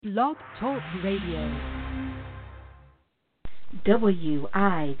Blog Talk Radio.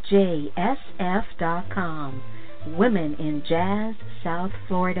 WIJSF.com. Women in Jazz South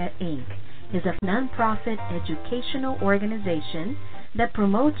Florida, Inc. is a nonprofit educational organization that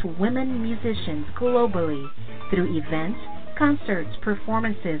promotes women musicians globally through events, concerts,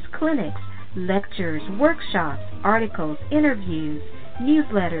 performances, clinics, lectures, workshops, articles, interviews,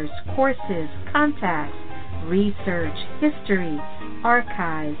 newsletters, courses, contacts, research, history,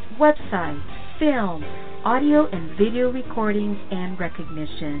 archives, websites, film, audio and video recordings, and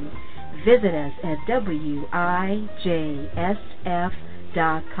recognition. Visit us at WIJSF.com.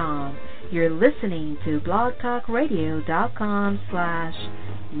 You're listening to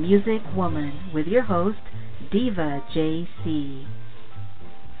blogtalkradio.com/musicwoman with your host, Diva JC.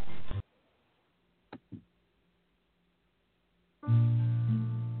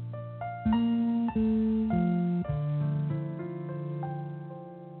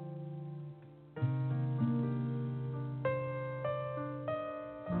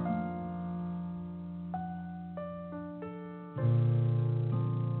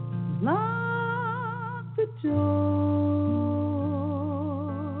 Lock the door.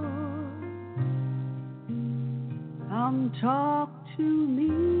 Come talk to me.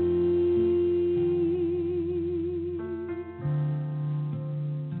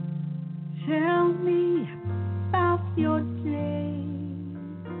 Tell me about your day.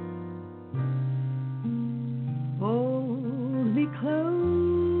 Hold me close.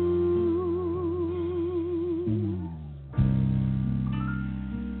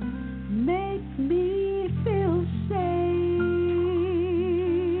 Make me feel safe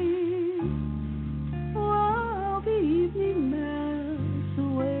while the evening melts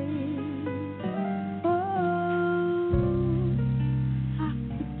away. Oh, lock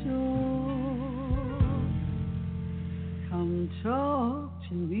the door. Come talk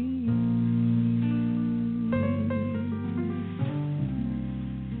to me.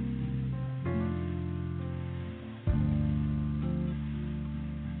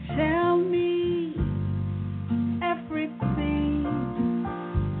 Tell me everything.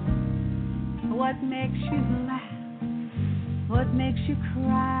 What makes you laugh? What makes you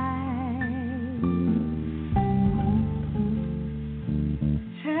cry?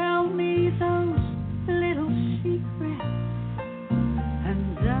 Tell me those little secrets,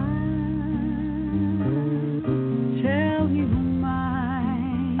 and I'll tell you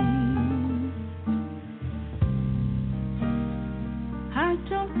mine. I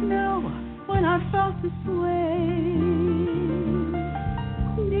don't know when I felt this way,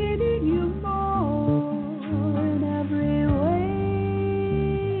 needing you more in every way.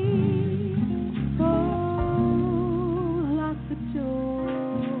 Oh, lock the door.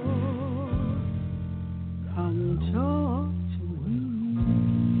 Come talk to me.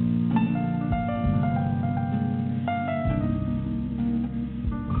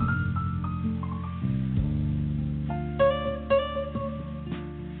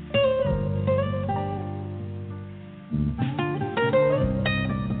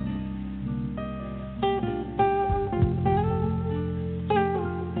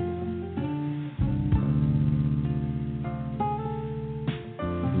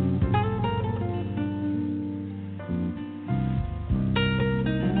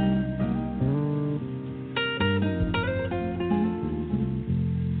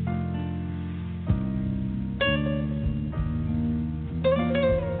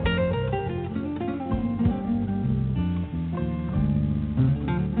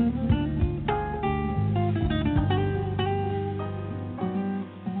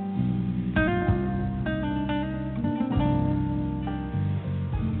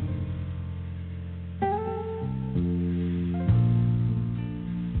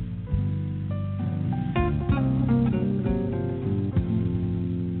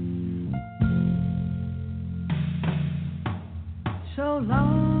 So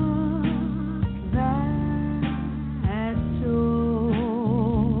lock that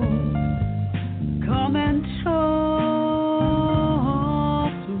door. Come and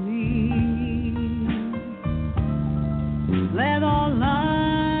talk to me. Let our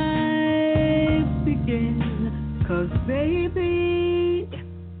lives begin. 'Cause baby,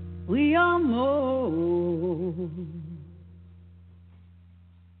 we are more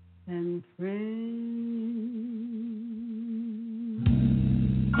than friends.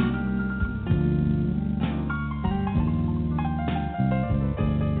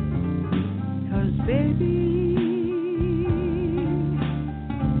 'Cause baby,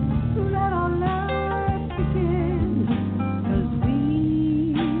 let our lives begin. 'Cause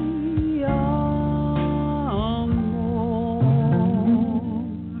we are more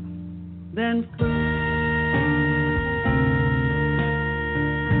then free.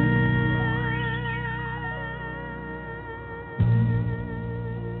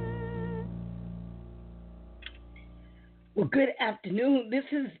 Well, good afternoon. This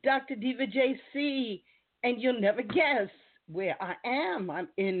is Dr. Diva JC, and you'll never guess where I am. I'm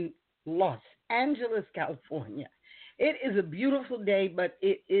in Los Angeles, California. It is a beautiful day, but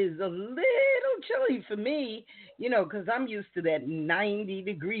it is a little chilly for me, because I'm used to that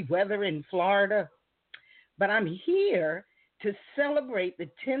 90-degree weather in Florida. But I'm here to celebrate the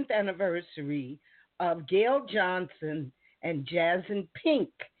 10th anniversary of Gail Johnson and Jazz in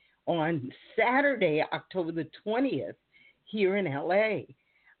Pink on Saturday, October the 20th, here in LA.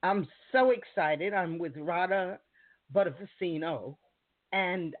 I'm so excited. I'm with Rada Butterfacino,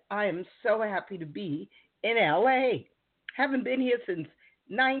 and I am so happy to be in LA. Haven't been here since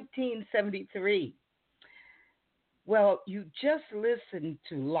 1973. Well, you just listened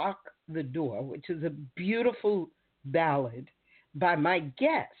to Lock the Door, which is a beautiful ballad by my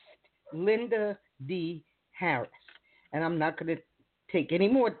guest, LindaDHarris. And I'm not going to take any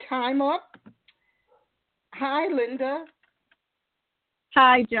more time up. Hi, Linda.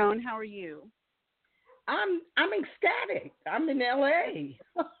 Hi, Joan. How are you? I'm ecstatic. I'm in LA.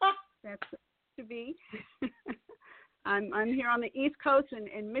 That's to be. I'm here on the East Coast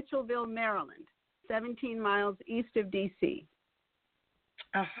in Mitchellville, Maryland, 17 miles east of D.C.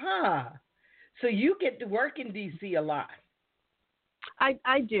 Aha. So you get to work in D.C. a lot.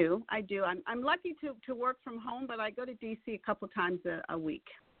 I do. I'm lucky to work from home, but I go to D.C. a couple times a week.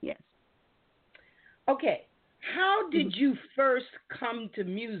 Yes. Okay. How did you first come to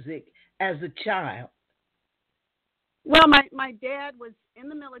music as a child? Well, my dad was in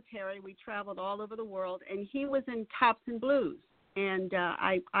the military. We traveled all over the world, and he was in tops and blues. And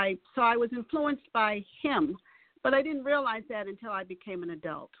I was influenced by him, but I didn't realize that until I became an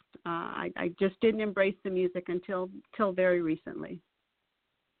adult. I just didn't embrace the music until very recently.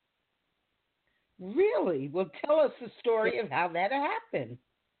 Really? Well, tell us the story of how that happened.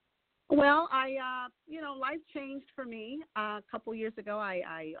 Well, life changed for me. A couple years ago,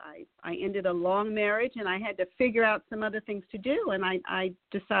 I ended a long marriage, and I had to figure out some other things to do, and I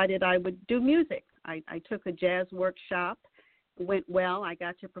decided I would do music. I took a jazz workshop. It went well. I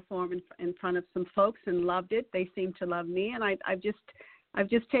got to perform in front of some folks and loved it. They seemed to love me, and I've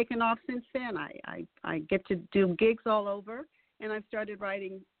just taken off since then. I get to do gigs all over, and I've started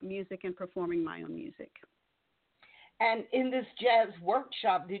writing music and performing my own music. And in this jazz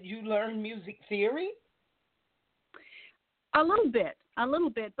workshop, did you learn music theory? A little bit,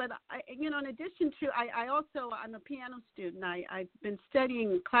 but in addition to, I'm a piano student. I've been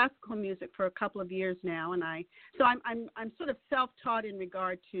studying classical music for a couple of years now, and so I'm sort of self-taught in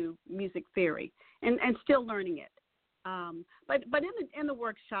regard to music theory, and still learning it. But in the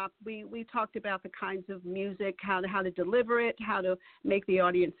workshop, we talked about the kinds of music, how to deliver it, how to make the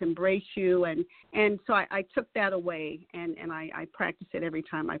audience embrace you, and so I took that away, and I practice it every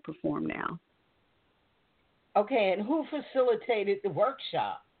time I perform now. Okay, and who facilitated the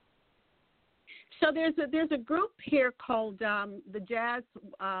workshop? So there's a group here called the Jazz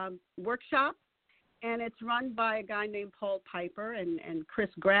Workshop, and it's run by a guy named Paul Piper and Chris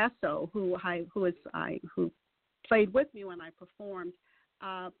Grasso, who played with me when I performed,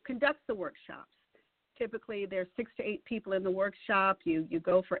 conducts the workshops. Typically, there's 6 to 8 people in the workshop. You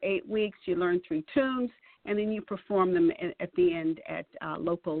go for 8 weeks. You learn 3 tunes, and then you perform them at the end at a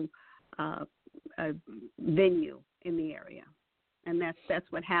local venue in the area. And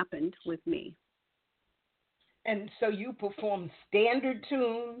that's what happened with me. And so you performed standard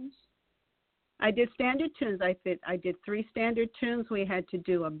tunes? I did standard tunes. I did 3 standard tunes. We had to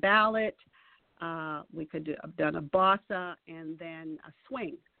do a ballad. We could have done a bossa and then a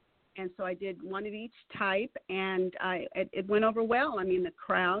swing. And so I did one of each type, and it went over well. I mean, the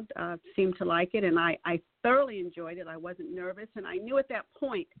crowd seemed to like it, and I thoroughly enjoyed it. I wasn't nervous, and I knew at that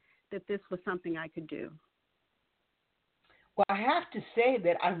point that this was something I could do. Well, I have to say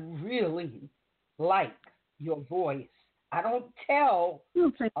that I really like your voice. I don't tell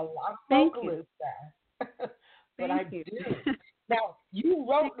a lot of vocalists that, but I do. Now, you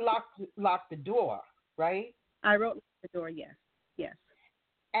wrote Lock the Door, right? I wrote Lock the Door, yes.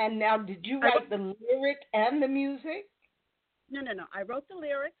 And now, did you write the lyric and the music? No. I wrote the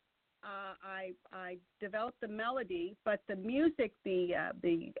lyrics. I developed the melody, but the music, the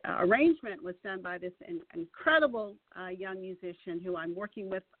arrangement was done by this incredible young musician who I'm working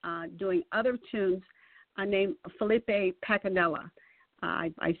with doing other tunes named Felipe Pacanella.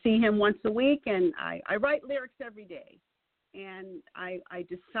 I see him once a week, and I write lyrics every day. And I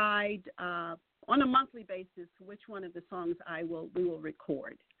decide on a monthly basis which one of the songs we will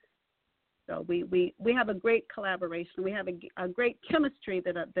record. So we have a great collaboration. We have a great chemistry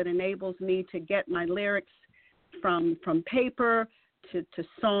that enables me to get my lyrics from paper to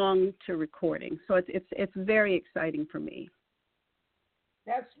song to recording. So it's very exciting for me.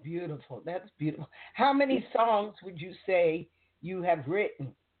 That's beautiful. That's beautiful. How many songs would you say you have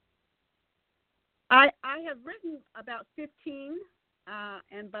written? I have written about 15,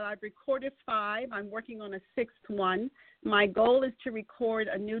 but I've recorded 5. I'm working on a 6th one. My goal is to record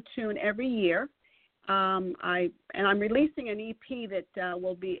a new tune every year. I'm releasing an EP that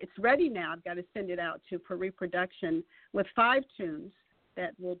it's ready now. I've got to send it out for reproduction with 5 tunes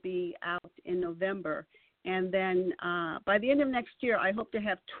that will be out in November. And then by the end of next year, I hope to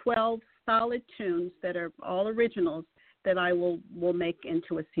have 12 solid tunes that are all originals that I will make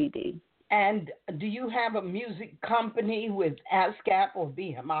into a CD. And do you have a music company with ASCAP or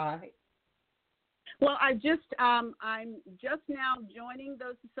BMI? Well, I'm just now joining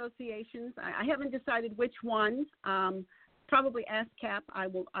those associations. I haven't decided which one. Probably ASCAP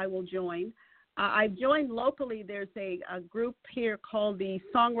I will join. I've joined locally. There's a group here called the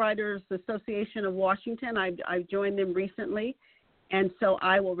Songwriters Association of Washington. I've joined them recently, and so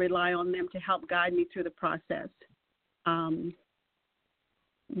I will rely on them to help guide me through the process.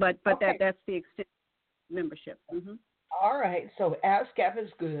 But okay. that's the extent of membership. Mm-hmm. All right. So ASCAP is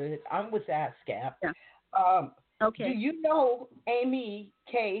good. I'm with ASCAP. Yeah. Okay. Do you know Amy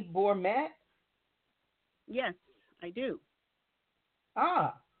K. Bourmet? Yes, I do.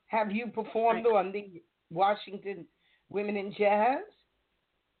 Have you performed on the Washington Women in Jazz?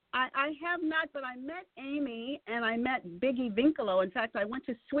 I have not, but I met Amy and I met Biggie Winkelo. In fact, I went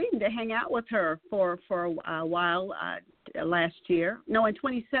to Sweden to hang out with her for a while last year. No, in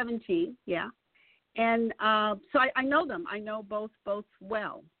 2017, yeah. And so I know them. I know both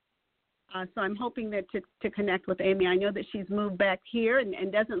well. So I'm hoping that to connect with Amy. I know that she's moved back here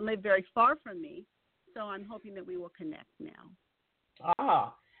and doesn't live very far from me. So I'm hoping that we will connect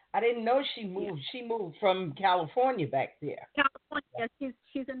now. I didn't know she moved. Yeah. She moved from California back there. California. Yes,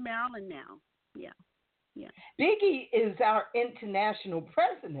 she's in Maryland now. Yeah. Biggie is our international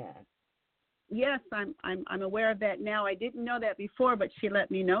president. Yes, I'm aware of that now. I didn't know that before, but she let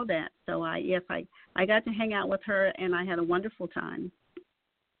me know that. So I got to hang out with her and I had a wonderful time.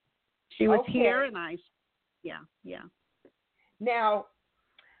 She was here and yeah. Now,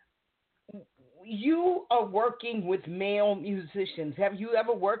 you are working with male musicians. Have you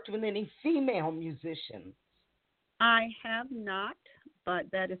ever worked with any female musicians? I have not, but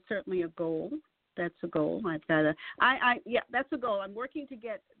that is certainly a goal. That's a goal. I've got that's a goal. I'm working to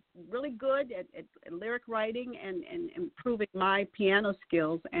get really good at lyric writing and improving my piano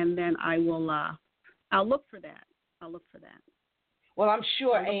skills, and then I'll look for that. Well, I'm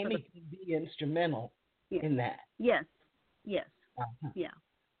sure Amy can be instrumental in that. Yes. Uh-huh. Yeah.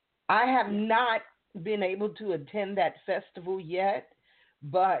 I have not been able to attend that festival yet,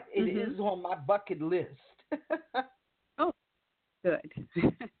 but it is on my bucket list. Oh, good.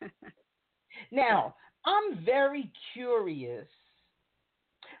 Now, I'm very curious.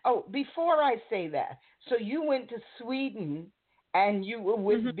 Oh, before I say that, so you went to Sweden and you were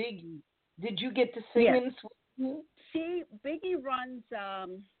with Biggie. Did you get to sing in Sweden? Biggie runs.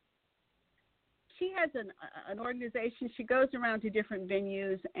 She has an organization. She goes around to different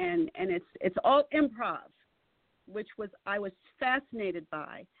venues, and it's all improv, which I was fascinated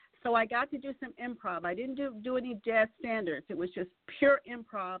by. So I got to do some improv. I didn't do any jazz standards. It was just pure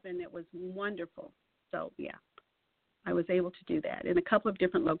improv, and it was wonderful. So yeah, I was able to do that in a couple of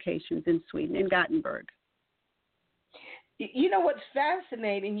different locations in Sweden, in Gothenburg. You know what's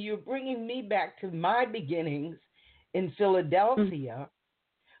fascinating? You're bringing me back to my beginnings in Philadelphia.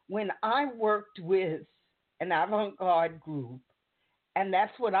 When I worked with an avant-garde group, and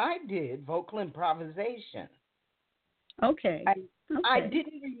that's what I did, vocal improvisation. Okay. I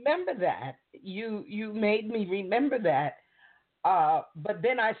didn't remember that. You made me remember that. But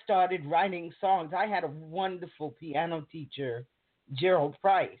then I started writing songs. I had a wonderful piano teacher, Gerald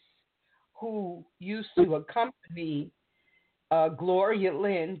Price, who used to accompany Gloria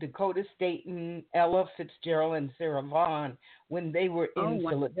Lynn, Dakota Staton, Ella Fitzgerald, and Sarah Vaughan when they were in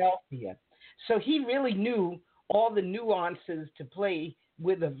Philadelphia. So he really knew all the nuances to play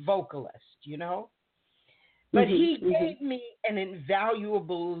with a vocalist, you know. But he gave me an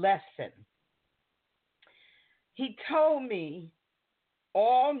invaluable lesson. He told me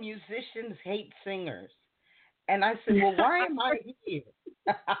all musicians hate singers. And I said, well, why am I here?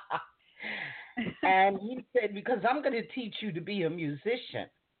 And he said, because I'm going to teach you to be a musician.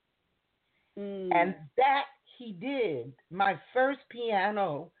 And that he did. My first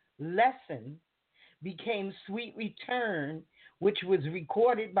piano lesson became Sweet Return, which was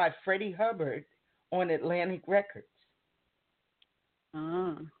recorded by Freddie Hubbard on Atlantic Records.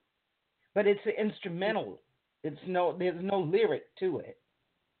 Ah. But it's an instrumental. There's no lyric to it.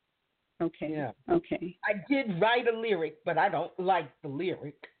 Okay. Yeah. Okay. I did write a lyric, but I don't like the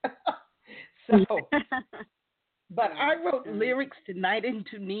lyric. So, but I wrote lyrics to Night in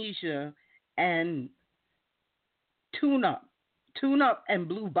Tunisia and Tune Up and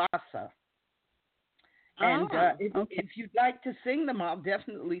Blue Bossa. And if you'd like to sing them, I'll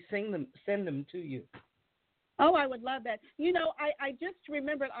definitely send them to you. Oh, I would love that. You know, I just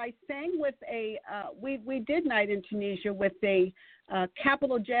remembered I sang with we did Night in Tunisia with a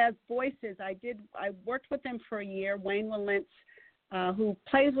Capital Jazz Voices. I worked with them for a year. Wayne Walentz, who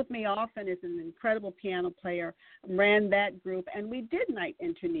plays with me often, is an incredible piano player, ran that group, and we did Night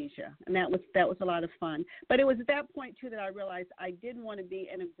in Tunisia, and that was a lot of fun. But it was at that point, too, that I realized I didn't want to be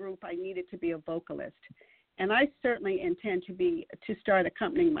in a group. I needed to be a vocalist. And I certainly intend to start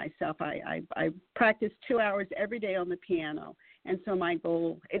accompanying myself. I practice 2 hours every day on the piano. And so my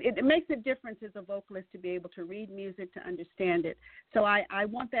goal, it makes a difference as a vocalist to be able to read music, to understand it. So I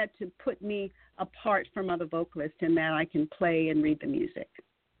want that to put me apart from other vocalists in that I can play and read the music.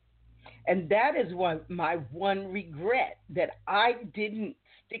 And that is my one regret, that I didn't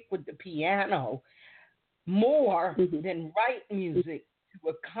stick with the piano more than write music to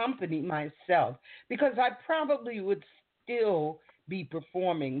accompany myself, because I probably would still be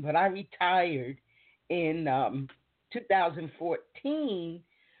performing, but I retired in 2014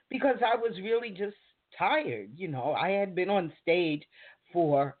 because I was really just tired. You know, I had been on stage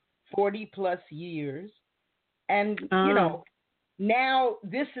for 40 plus years, and you know, now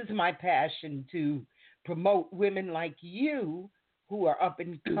this is my passion, to promote women like you who are up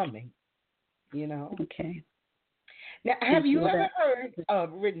and coming, you know. Okay. Now, have you ever heard of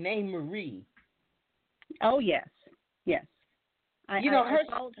Renee Marie? Oh, yes. Yes.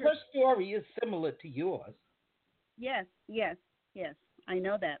 Her story is similar to yours. Yes. I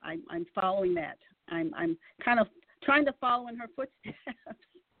know that. I'm following that. I'm kind of trying to follow in her footsteps.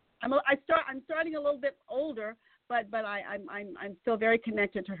 I'm starting a little bit older, but I'm still very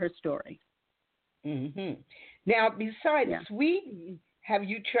connected to her story. Mm-hmm. Now, besides Sweden, have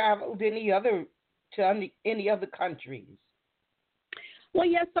you traveled to any other countries? Well,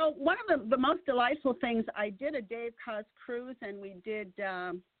 yes. So one of the most delightful things, I did a Dave Koz cruise, and we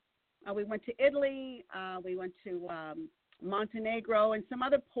went to Italy, we went to Montenegro and some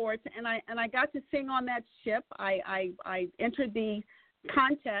other ports, and I got to sing on that ship. I entered the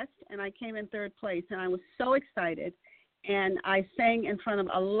contest, and I came in third place, and I was so excited. And I sang in front of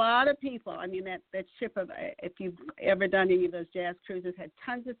a lot of people. I mean, that ship, if you've ever done any of those jazz cruises, had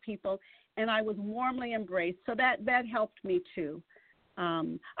tons of people, and I was warmly embraced. So that helped me, too.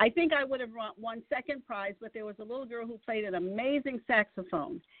 I think I would have won second prize, but there was a little girl who played an amazing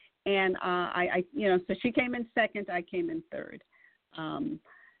saxophone. And so she came in second, I came in third. And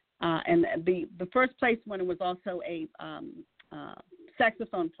the first place winner was also a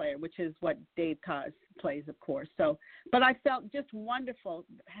saxophone player, which is what Dave Koz plays, of course. So, but I felt just wonderful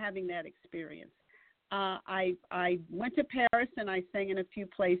having that experience. I went to Paris and I sang in a few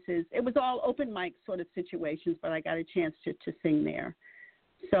places. It was all open mic sort of situations, but I got a chance to sing there.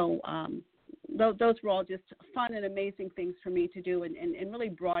 So those were all just fun and amazing things for me to do, and really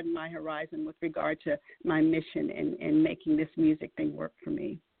broaden my horizon with regard to my mission in making this music thing work for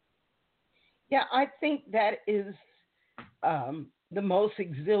me. Yeah, I think that is the most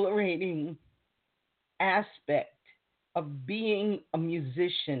exhilarating aspect of being a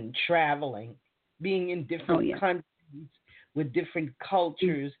musician, traveling, being in different countries with different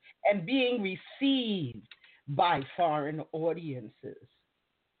cultures, and being received by foreign audiences.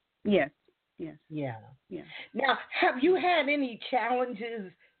 Yes. Yeah. Now, have you had any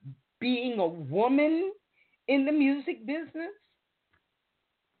challenges being a woman in the music business?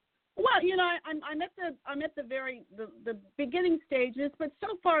 Well, I'm at the beginning stages, but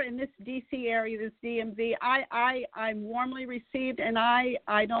so far in this DC area, this DMV, I'm warmly received, and I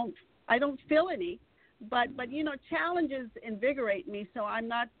don't feel any, but challenges invigorate me, so I'm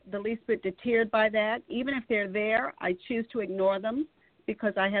not the least bit deterred by that. Even if they're there, I choose to ignore them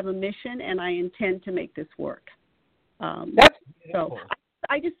because I have a mission and I intend to make this work. That's beautiful. So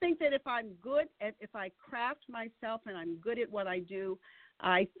I just think that if I craft myself and I'm good at what I do,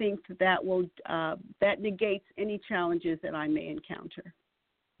 I think that negates any challenges that I may encounter.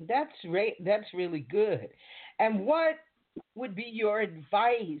 That's really good. And what would be your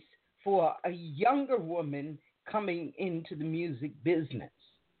advice for a younger woman coming into the music business?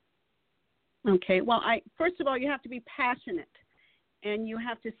 Okay. Well, first of all, you have to be passionate, and you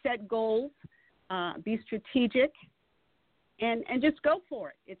have to set goals, be strategic, and just go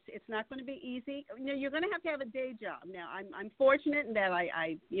for it. It's not going to be easy. You're going to have a day job. Now, I'm fortunate in that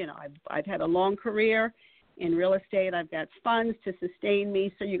I've had a long career in real estate. I've got funds to sustain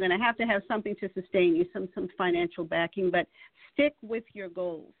me, so you're going to have something to sustain you, some financial backing. But stick with your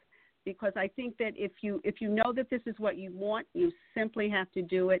goals, because I think that if you know that this is what you want, you simply have to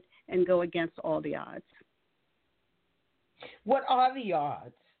do it and go against all the odds. What are the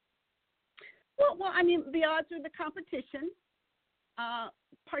odds? Well, I mean, the odds are the competition.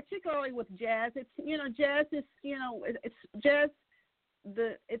 Particularly with jazz, jazz is, it's jazz.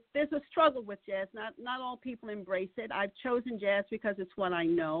 There's a struggle with jazz. Not all people embrace it. I've chosen jazz because it's what I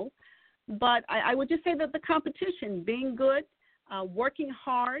know. But I would just say that the competition, being good, working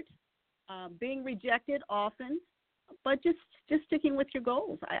hard, being rejected often, but just sticking with your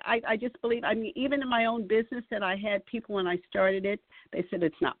goals. I just believe. I mean, even in my own business that I had people when I started it, they said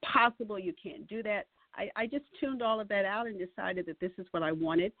it's not possible. You can't do that. I just tuned all of that out and decided that this is what I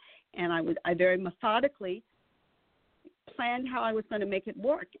wanted, and I very methodically planned how I was going to make it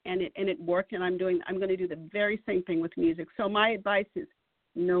work, and it worked. And I'm going to do the very same thing with music. So my advice is,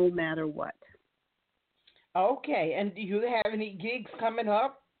 no matter what. Okay. And do you have any gigs coming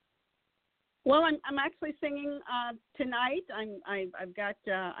up? Well, I'm actually singing tonight.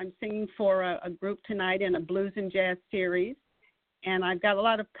 I'm singing for a group tonight in a blues and jazz series. And I've got a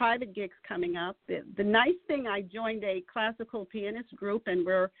lot of private gigs coming up. The nice thing, I joined a classical pianist group, and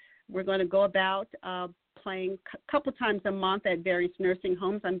we're going to go about playing a couple times a month at various nursing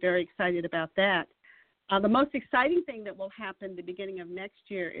homes. I'm very excited about that. The most exciting thing that will happen the beginning of next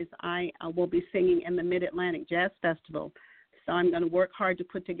year is I will be singing in the Mid-Atlantic Jazz Festival. So I'm going to work hard to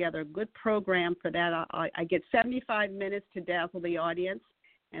put together a good program for that. I get 75 minutes to dazzle the audience,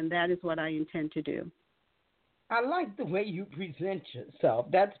 and that is what I intend to do. I like the way you present yourself.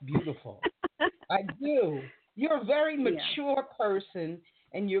 That's beautiful. I do. You're a very mature person,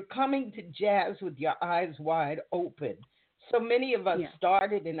 and you're coming to jazz with your eyes wide open. So many of us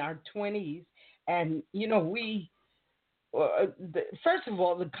started in our 20s, and, first of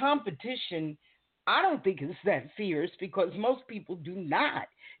all, the competition, I don't think it's that fierce, because most people do not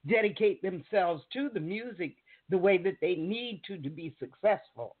dedicate themselves to the music the way that they need to be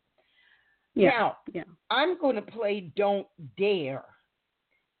successful. Now, I'm going to play Don't Dare.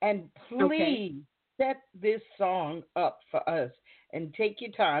 And please set this song up for us and take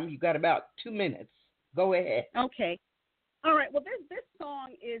your time. You got about 2 minutes. Go ahead. Okay. All right. Well, this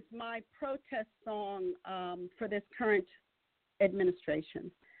song is my protest song for this current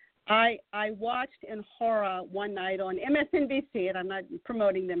administration. I watched in horror one night on MSNBC, and I'm not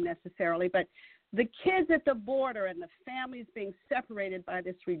promoting them necessarily, but the kids at the border and the families being separated by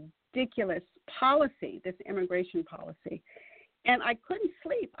this ridiculous policy, this immigration policy. And I couldn't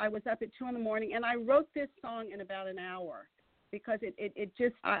sleep. I was up at 2 a.m, and I wrote this song in about an hour, because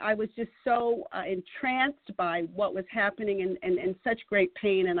I was just so entranced by what was happening and such great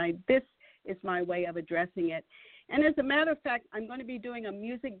pain. And this is my way of addressing it. And as a matter of fact, I'm going to be doing a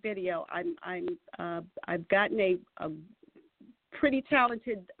music video. I've gotten a pretty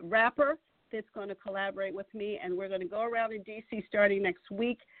talented rapper that's going to collaborate with me, and we're going to go around in D.C. starting next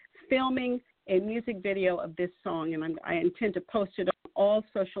week, filming a music video of this song, and I intend to post it on all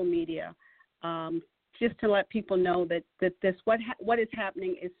social media, just to let people know that this what is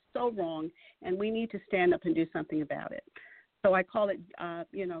happening is so wrong, and we need to stand up and do something about it. So I call it,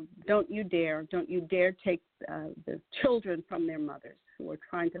 don't you dare take the children from their mothers who are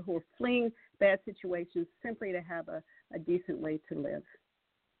fleeing bad situations simply to have a decent way to live.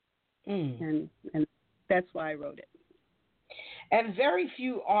 And that's why I wrote it. And very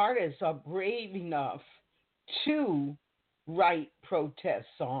few artists are brave enough to write protest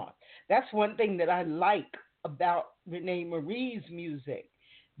songs. That's one thing that I like about Renee Marie's music,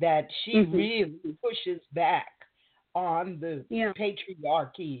 that she really pushes back on the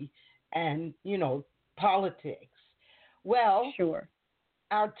patriarchy and, politics. Well,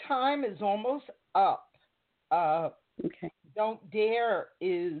 our time is almost up. Don't Dare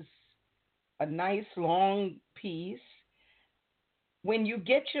is a nice long piece. When you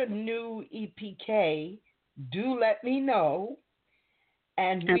get your new EPK, do let me know,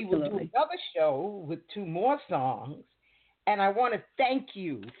 and we will do another show with 2 more songs. And I want to thank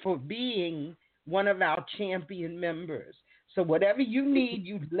you for being one of our champion members. So whatever you need,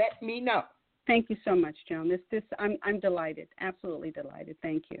 you let me know. Thank you so much, Joan. I'm delighted, absolutely delighted.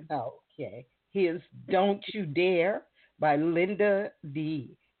 Thank you. Okay. Here's Don't You Dare by LindaDHarris.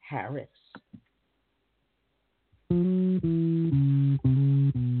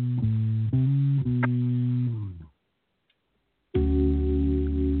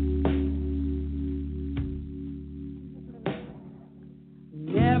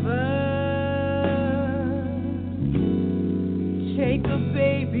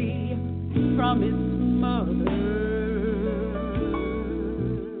 baby from its mother.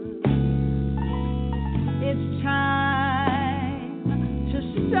 It's time to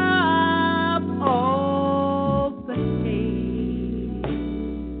stop all the hate.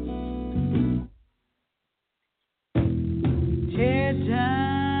 Tear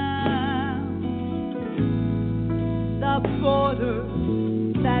down the borders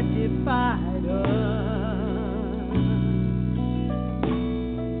that divide us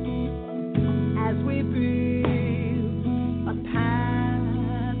as we build a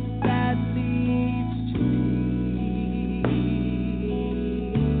path that leads to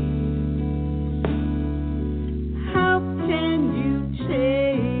peace. How can you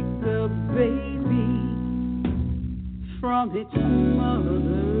take the baby from its mother?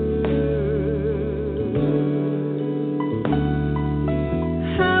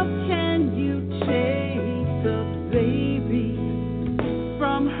 How can you take the baby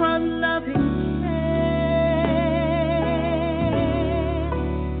from her loving care?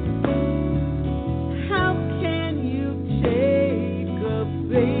 How can you take a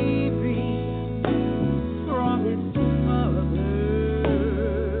baby from its mother?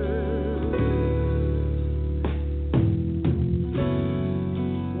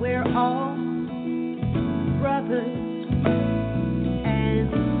 We're all brothers and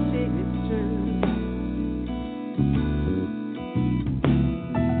sisters.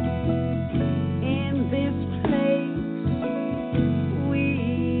 In this place we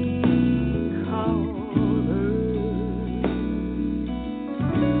call Earth.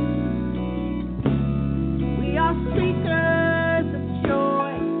 We are seekers of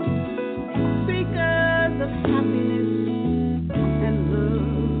joy, seekers of happiness and love.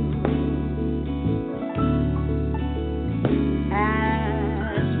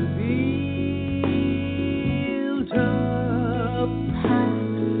 As we build a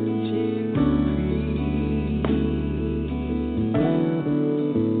path to peace.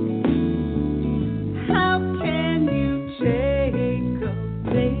 How can you take a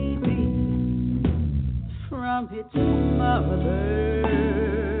baby from its mother?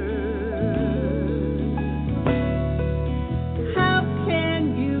 How can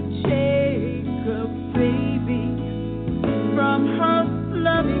you take a baby from her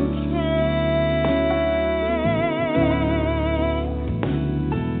loving care?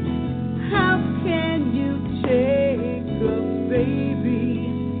 How can you take a baby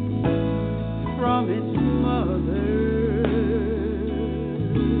from its mother?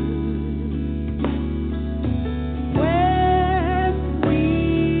 When we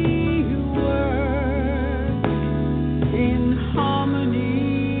work in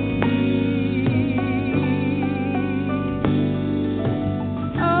harmony,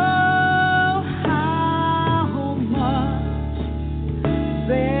 oh, how much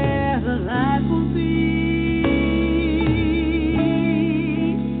better life will be.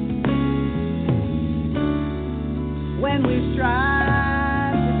 When we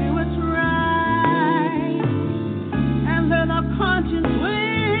strive to do what's right, and then our conscience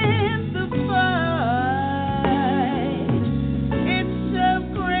wins the fight. It's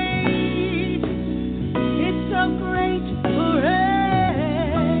so great for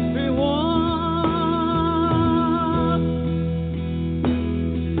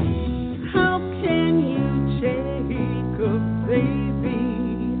everyone. How can you take a baby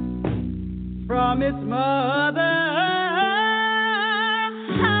from its mother?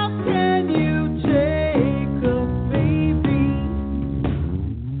 How can you take a baby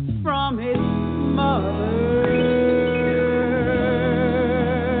from its mother?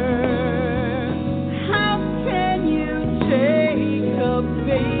 How can you take a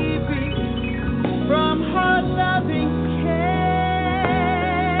baby from her loving care?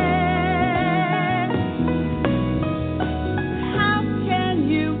 How can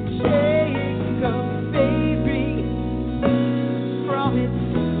you take a baby from its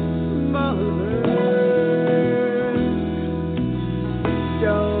mother?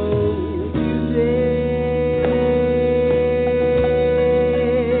 Don't you dare,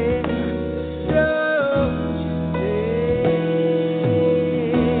 don't you dare,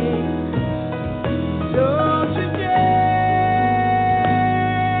 don't you dare,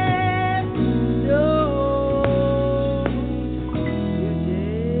 don't you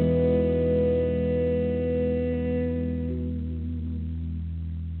dare.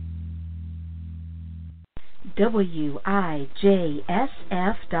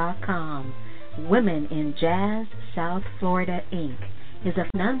 WIJSF.com. Women in Jazz South Florida, Inc. is a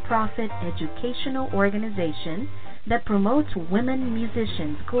nonprofit educational organization that promotes women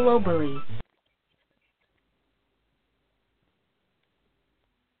musicians globally.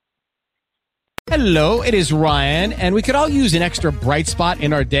 Hello, it is Ryan, and we could all use an extra bright spot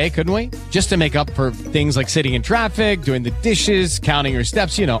in our day, couldn't we? Just to make up for things like sitting in traffic, doing the dishes, counting your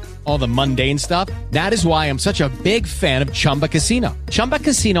steps, you know, all the mundane stuff. That is why I'm such a big fan of Chumba Casino. Chumba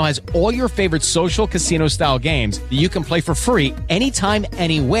Casino has all your favorite social casino-style games that you can play for free anytime,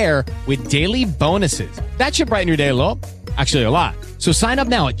 anywhere with daily bonuses. That should brighten your day a little. Actually, a lot. So sign up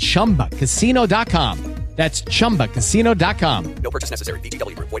now at ChumbaCasino.com. That's ChumbaCasino.com. No purchase necessary.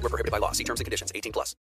 VGW Group. Void where prohibited by law. See terms and conditions. 18+.